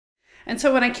And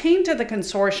so when I came to the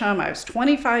consortium, I was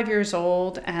 25 years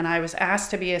old and I was asked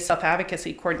to be a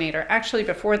self-advocacy coordinator. Actually,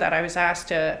 before that, I was asked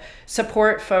to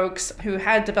support folks who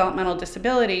had developmental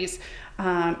disabilities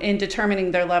in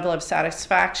determining their level of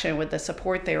satisfaction with the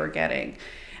support they were getting.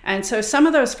 And so some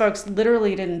of those folks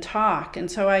literally didn't talk. And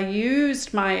so I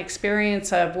used my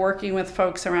experience of working with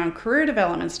folks around career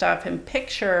development stuff and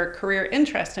picture career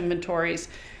interest inventories.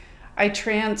 I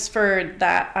transferred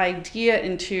that idea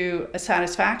into a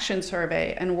satisfaction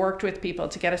survey and worked with people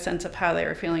to get a sense of how they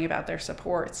were feeling about their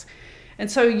supports.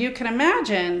 And so you can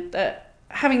imagine that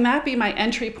having that be my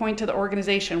entry point to the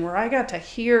organization, where I got to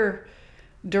hear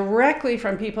directly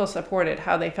from people supported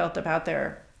how they felt about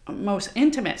their most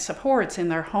intimate supports in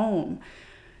their home.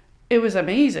 It was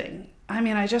amazing. I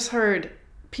mean, I just heard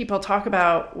people talk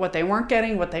about what they weren't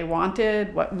getting, what they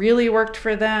wanted, what really worked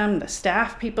for them, the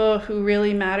staff people who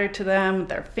really mattered to them,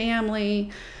 their family.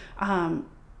 And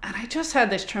I just had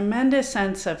this tremendous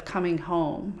sense of coming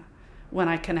home when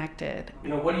I connected. You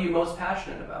know, what are you most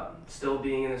passionate about? Still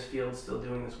being in this field, still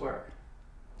doing this work?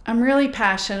 I'm really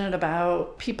passionate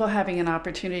about people having an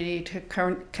opportunity to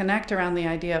connect around the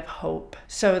idea of hope,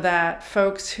 so that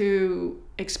folks who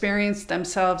experience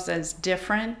themselves as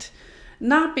different,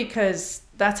 not because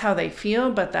that's how they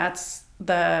feel, but that's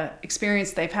the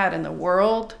experience they've had in the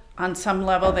world, on some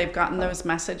level they've gotten those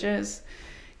messages,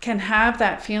 can have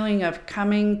that feeling of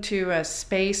coming to a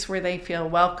space where they feel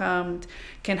welcomed,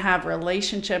 can have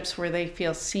relationships where they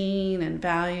feel seen and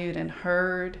valued and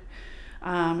heard.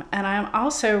 And I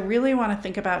also really want to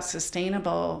think about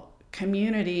sustainable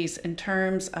communities in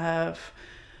terms of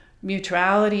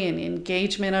mutuality and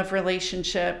engagement of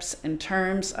relationships, in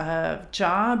terms of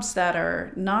jobs that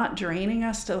are not draining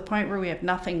us to the point where we have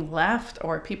nothing left,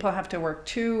 or people have to work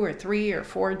 2 or 3 or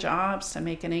 4 jobs to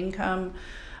make an income,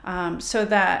 so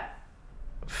that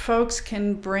folks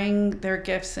can bring their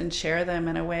gifts and share them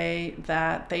in a way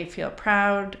that they feel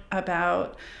proud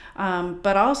about,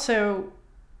 but also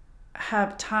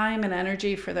have time and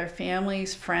energy for their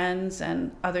families, friends,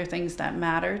 and other things that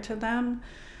matter to them.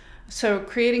 So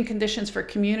creating conditions for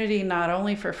community, not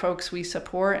only for folks we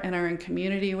support and are in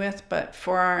community with, but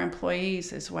for our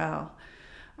employees as well.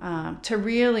 To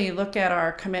really look at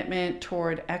our commitment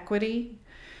toward equity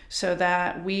so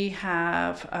that we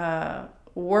have a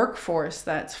workforce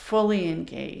that's fully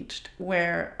engaged,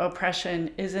 where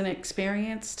oppression isn't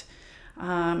experienced.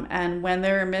 And when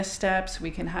there are missteps,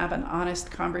 we can have an honest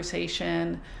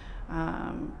conversation.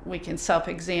 We can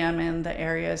self-examine the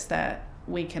areas that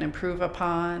we can improve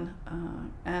upon,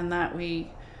 and that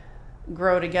we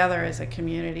grow together as a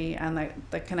community, and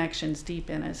the connections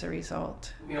deepen as a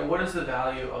result. You know, what is the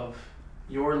value of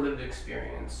your lived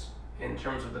experience in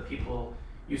terms of the people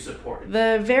you support?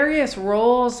 The various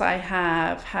roles I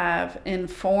have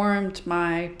informed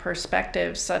my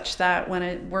perspective, such that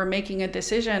when we're making a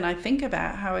decision, I think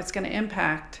about how it's going to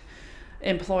impact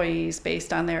employees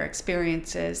based on their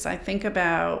experiences. I think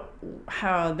about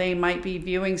how they might be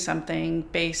viewing something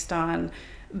based on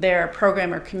their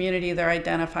program or community they're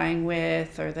identifying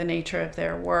with, or the nature of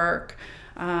their work.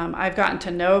 I've gotten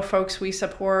to know folks we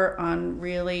support on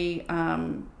really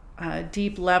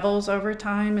deep levels over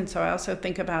time, and so I also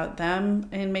think about them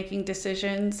in making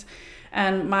decisions.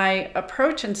 And my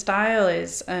approach and style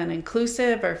is an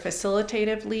inclusive or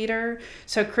facilitative leader.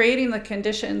 So creating the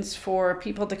conditions for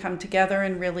people to come together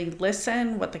and really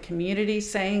listen what the community's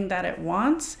saying that it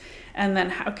wants, and then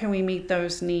how can we meet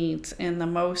those needs in the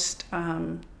most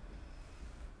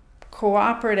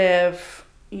cooperative,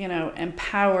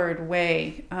 empowered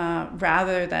way,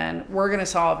 rather than we're going to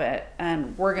solve it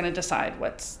and we're going to decide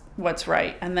what's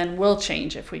right, and then we'll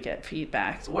change if we get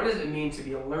feedback. So what does it mean to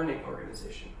be a learning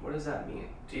organization? What does that mean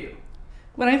to you?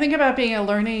 When I think about being a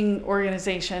learning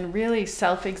organization, really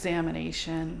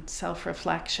self-examination,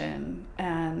 self-reflection,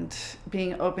 and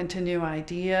being open to new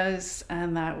ideas,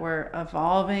 and that we're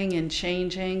evolving and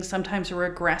changing, sometimes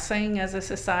regressing as a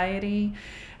society.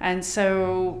 And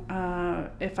so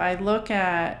if I look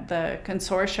at the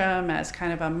consortium as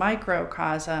kind of a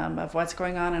microcosm of what's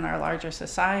going on in our larger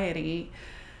society,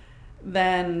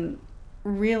 then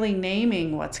really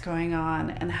naming what's going on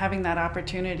and having that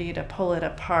opportunity to pull it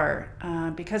apart.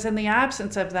 Because in the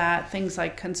absence of that, things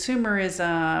like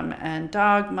consumerism and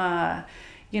dogma,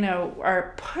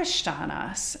 are pushed on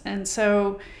us. And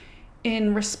so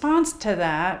in response to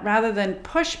that, rather than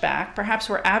pushback, perhaps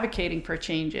we're advocating for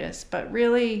changes, but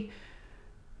really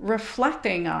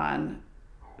reflecting on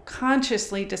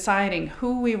consciously deciding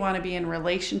who we want to be in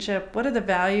relationship, what are the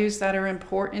values that are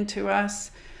important to us,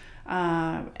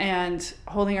 and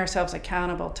holding ourselves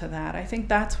accountable to that. I think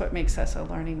that's what makes us a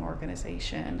learning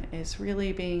organization, is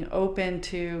really being open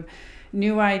to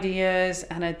new ideas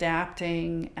and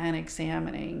adapting and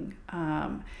examining.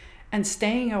 And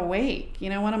staying awake. You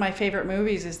know, one of my favorite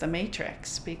movies is The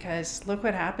Matrix, because look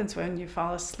what happens when you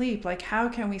fall asleep. Like, how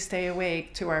can we stay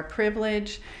awake to our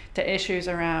privilege, to issues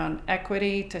around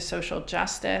equity, to social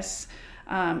justice,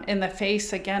 in the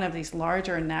face, again, of these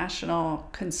larger national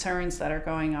concerns that are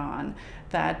going on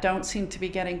that don't seem to be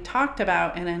getting talked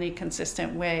about in any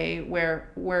consistent way, where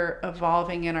we're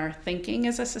evolving in our thinking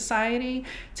as a society.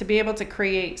 To be able to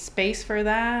create space for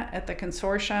that at the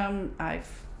consortium, I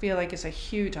feel like is a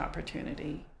huge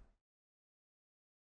opportunity.